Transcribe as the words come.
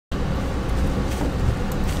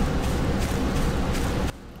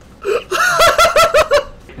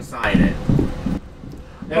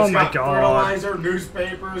Oh It's my got god. fertilizer,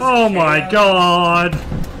 newspapers. Oh my god.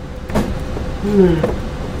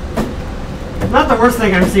 Not the worst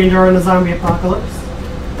thing I've seen during the zombie apocalypse.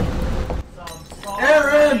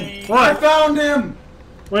 Aaron! What? I found him!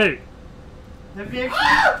 Wait. Have you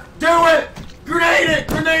Do it! Grenade it!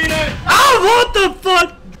 Grenade it! Oh, what the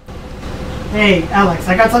fuck? Hey, Alex,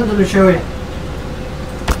 I got something to show you.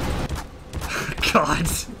 God.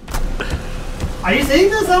 Are you seeing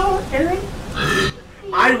this, Aaron?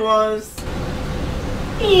 I was.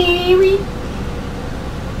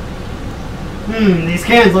 These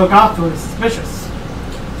cans look awfully suspicious.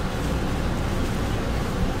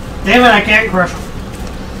 Damn it, I can't crush them.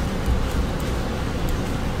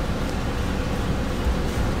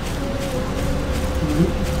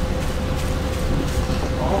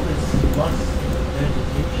 All this lust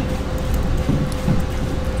vegetation.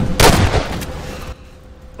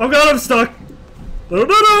 Oh god, I'm stuck. No,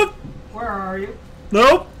 no, no. Where are you?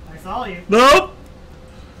 Nope. I saw you. Nope.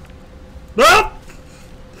 Nope.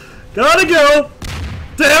 Gotta go.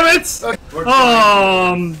 Damn it.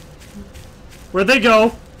 Where'd they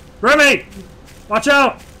go? Remy! Watch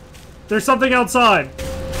out! There's something outside.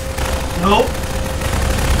 Nope.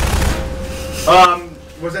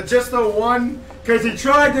 Was it just the one? Because he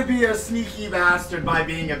tried to be a sneaky bastard by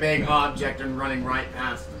being a big object and running right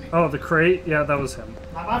past me. Oh, the crate? Yeah, that was him.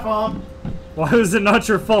 Not my fault. Why was it not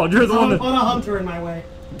your fault? You're the one Someone that... put a hunter in my way.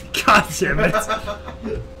 God damn it.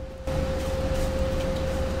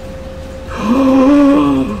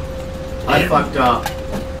 I fucked up.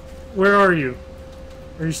 Where are you?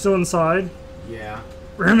 Are you still inside? Yeah.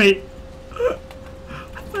 Remy! I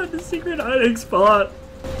found a secret hiding spot.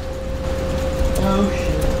 Oh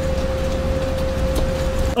shit.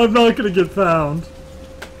 I'm not gonna get found.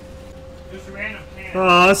 Just a random can.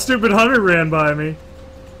 Aw, a stupid hunter ran by me.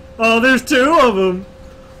 Oh, there's two of them.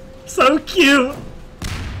 So cute.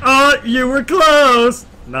 Oh, you were close.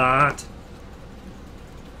 Not.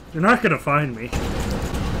 You're not gonna find me.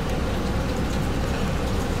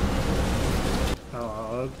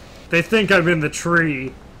 They think I'm in the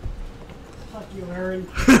tree. Fuck you, Aaron.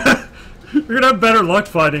 You're gonna have better luck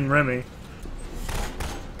fighting Remy.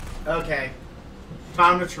 Okay.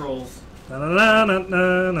 Found the trolls. Na na na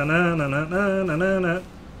na na na na na na na na na.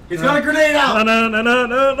 He's got a grenade out! Na na na na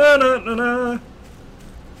na na na na.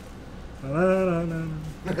 Na na na.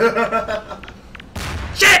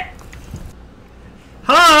 Shit!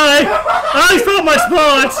 Hi! I found my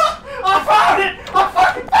spot! I found it! I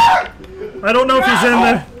fucking found it! I don't know if he's in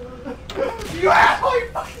there. You asshole! You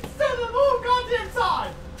fucking said the whole goddamn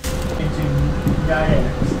time!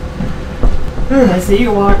 I see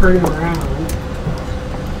you walking around.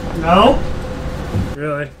 No.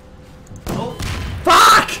 Really? Nope.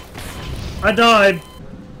 Fuck! I died.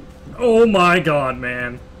 Oh my god,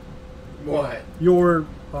 man. What? Your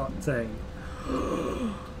hot thing.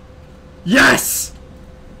 Yes!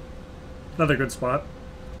 Another good spot.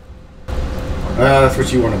 That's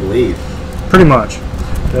what you want to believe. Pretty much.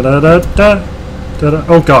 Da da da da da da.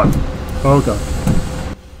 Oh god. Oh god.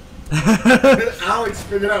 Alex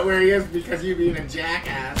figured out where he is because you being a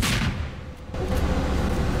jackass.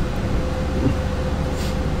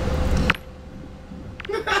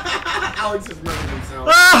 Alex has murdered himself.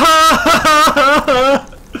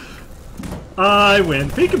 I win.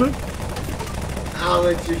 Peekaboo.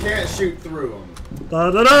 Alex, you can't shoot through him.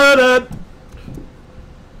 Da da da da.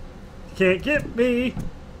 Can't get me.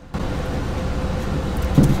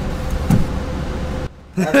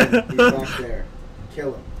 Evan, he's back there.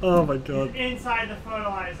 Kill him. Oh my god. Inside the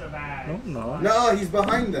fertilizer bag. No, no. No, he's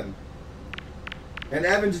behind them. And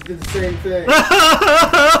Evan just did the same thing.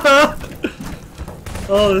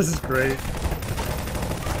 Oh, this is great.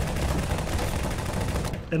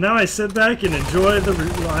 And now I sit back and enjoy the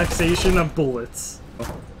relaxation of bullets.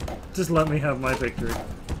 Just let me have my victory.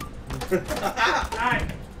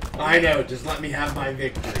 I know, just let me have my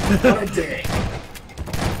victory. What a dick.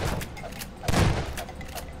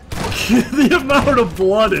 The amount of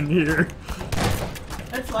blood in here.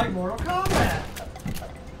 It's like Mortal Kombat.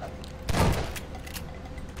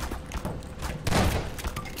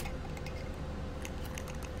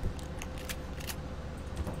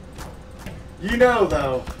 You know,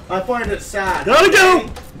 though, I find it sad. Gotta go!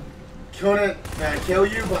 Couldn't kill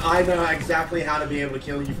you, but I know exactly how to be able to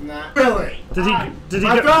kill you from that. Really? Did he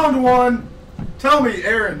I go? found one! Tell me,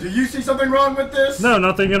 Aaron, do you see something wrong with this? No,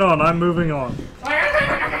 nothing at all. I'm moving on.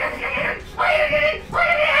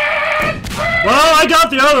 Well, I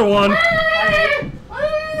got the other one.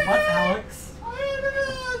 What, Alex?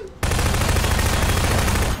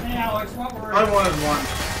 Hey, Alex, what were I wanted one.